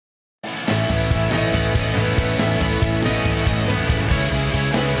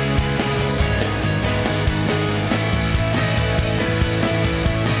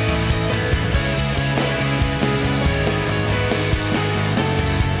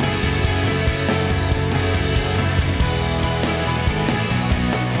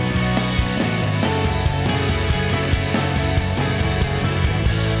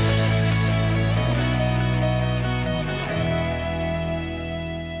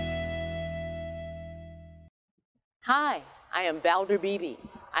Hi, I am Valder Beebe.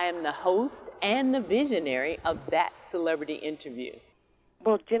 I am the host and the visionary of That Celebrity Interview.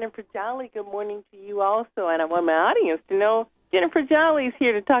 Well, Jennifer Jolly, good morning to you also. And I want my audience to know Jennifer Jolly is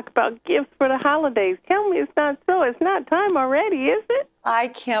here to talk about gifts for the holidays. Tell me it's not so. It's not time already, is it? I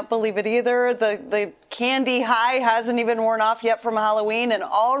can't believe it either. The candy high hasn't even worn off yet from Halloween, and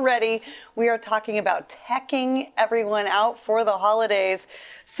already we are talking about teching everyone out for the holidays.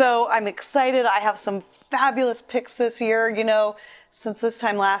 So I'm excited. I have some fabulous picks this year. You know, since this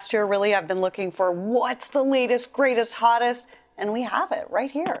time last year, really, I've been looking for what's the latest, greatest, hottest, and we have it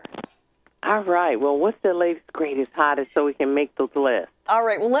right here. All right. Well, what's the latest, greatest, hottest so we can make those lists? All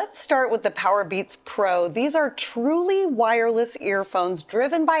right, well, let's start with the Powerbeats Pro. These are truly wireless earphones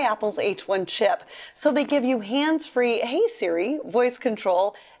driven by Apple's H1 chip. So they give you hands-free, hey Siri, voice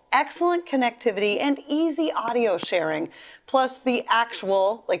control, excellent connectivity, and easy audio sharing. Plus the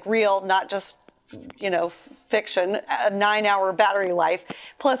actual, like real, not just fiction, a 9-hour battery life,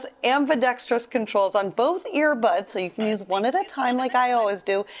 plus ambidextrous controls on both earbuds, so you can use one at a time like I always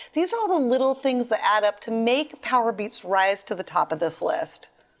do. These are all the little things that add up to make Powerbeats rise to the top of this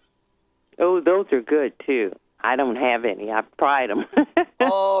list. Oh, those are good, too. I don't have any. I've tried them.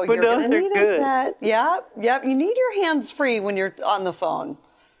 Oh, you're going to need good. a set. Yep. You need your hands free when you're on the phone.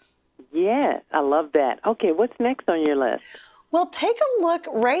 Yes, I love that. Okay, what's next on your list? Well, take a look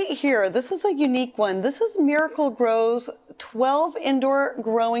right here. This is a unique one. This is Miracle Grow's 12 indoor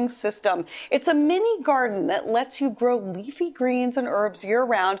growing system. It's a mini garden that lets you grow leafy greens and herbs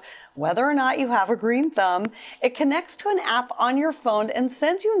year-round, whether or not you have a green thumb. It connects to an app on your phone and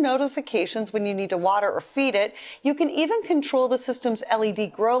sends you notifications when you need to water or feed it. You can even control the system's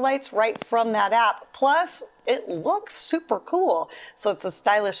LED grow lights right from that app. Plus, it looks super cool. So it's a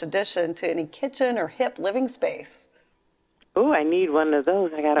stylish addition to any kitchen or hip living space. Oh, I need one of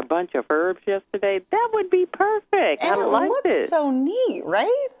those. I got a bunch of herbs yesterday. That would be perfect. And I it like looks this. so neat,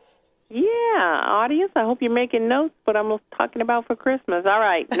 right? Yeah, audience, I hope you're making notes, what I'm talking about for Christmas. All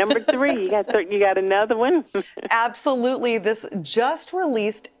right, number 3, you got another one? Absolutely. This just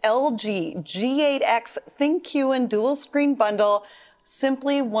released LG G8X ThinQ and dual screen bundle.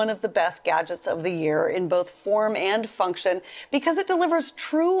 Simply one of the best gadgets of the year in both form and function because it delivers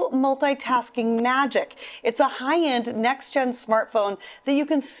true multitasking magic. It's a high-end next-gen smartphone that you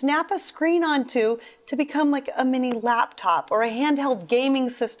can snap a screen onto to become like a mini laptop or a handheld gaming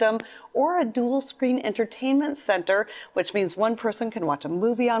system or a dual-screen entertainment center, which means one person can watch a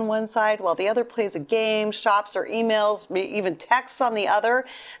movie on one side while the other plays a game, shops or emails, even texts on the other.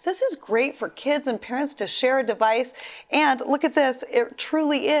 This is great for kids and parents to share a device. And look at this. It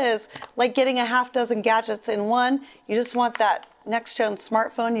truly is like getting a half dozen gadgets in one. You just want that next-gen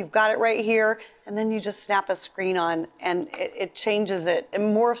smartphone. You've got it right here. And then you just snap a screen on and it changes it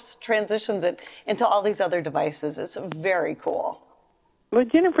and morphs, transitions it into all these other devices. It's very cool. Well,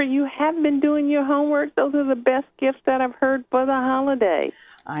 Jennifer, you have been doing your homework. Those are the best gifts that I've heard for the holiday.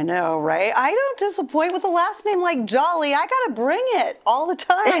 I know, right? I don't disappoint with a last name like Jolly. I got to bring it all the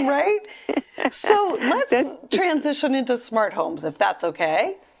time, right? So let's transition into smart homes, if that's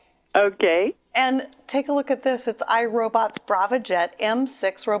okay. Okay. And take a look at this. It's iRobot's BravaJet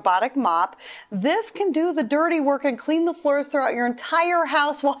M6 robotic mop. This can do the dirty work and clean the floors throughout your entire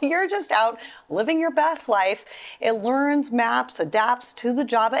house while you're just out living your best life. It learns, maps, adapts to the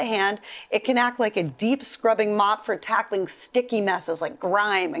job at hand. It can act like a deep scrubbing mop for tackling sticky messes like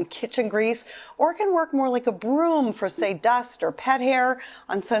grime and kitchen grease, or it can work more like a broom for, say, dust or pet hair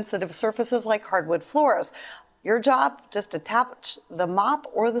on sensitive surfaces like hardwood floors. Your job, just attach the mop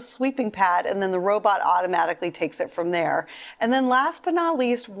or the sweeping pad, and then the robot automatically takes it from there. And then last but not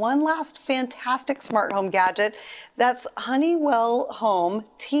least, one last fantastic smart home gadget. That's Honeywell Home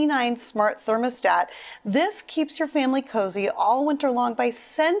T9 Smart Thermostat. This keeps your family cozy all winter long by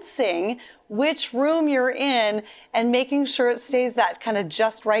sensing which room you're in and making sure it stays that kind of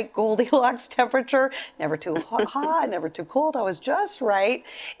just right Goldilocks temperature. Never too hot, never too cold, always just right.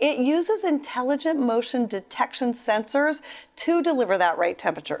 It uses intelligent motion detection sensors to deliver that right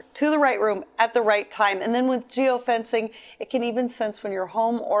temperature to the right room at the right time. And then with geofencing, it can even sense when you're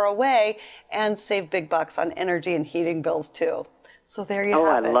home or away and save big bucks on energy and heating bills too. So there you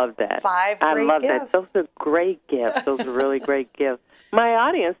have it. Oh, I love that. 5 great I love gifts. that. Those are great gifts. Those are really great gifts. My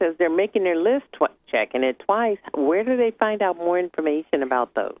audience, as they're making their list, checking it twice, where do they find out more information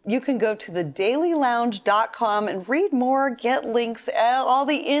about those? You can go to thedailylounge.com and read more, get links, all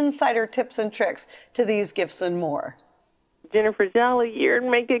the insider tips and tricks to these gifts and more. Jennifer Jolly, you're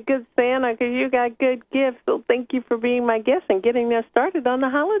making a good Santa because you got good gifts. So thank you for being my guest and getting us started on the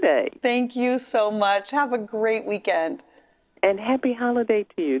holiday. Thank you so much. Have a great weekend. And happy holiday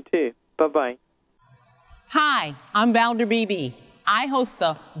to you, too. Bye-bye. Hi, I'm Valder Beebe. I host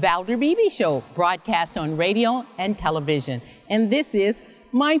the Valder Beebe Show, broadcast on radio and television. And this is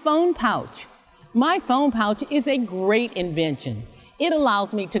my phone pouch. My phone pouch is a great invention. It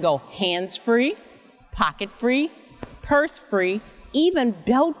allows me to go hands-free, pocket-free, purse-free, even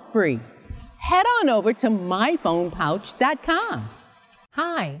belt-free. Head on over to myphonepouch.com.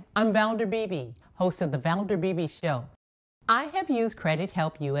 Hi, I'm Valder Beebe, host of the Valder Beebe Show. I have used Credit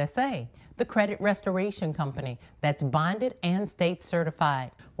Help USA, the credit restoration company that's bonded and state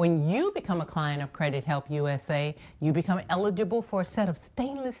certified. When you become a client of Credit Help USA, you become eligible for a set of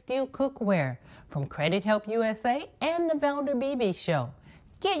stainless steel cookware from Credit Help USA and the Valder Beebe Show.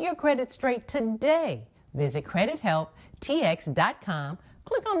 Get your credit straight today. Visit credithelptx.com,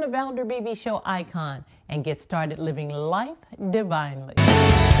 click on the Valder Beebe Show icon, and get started living life divinely.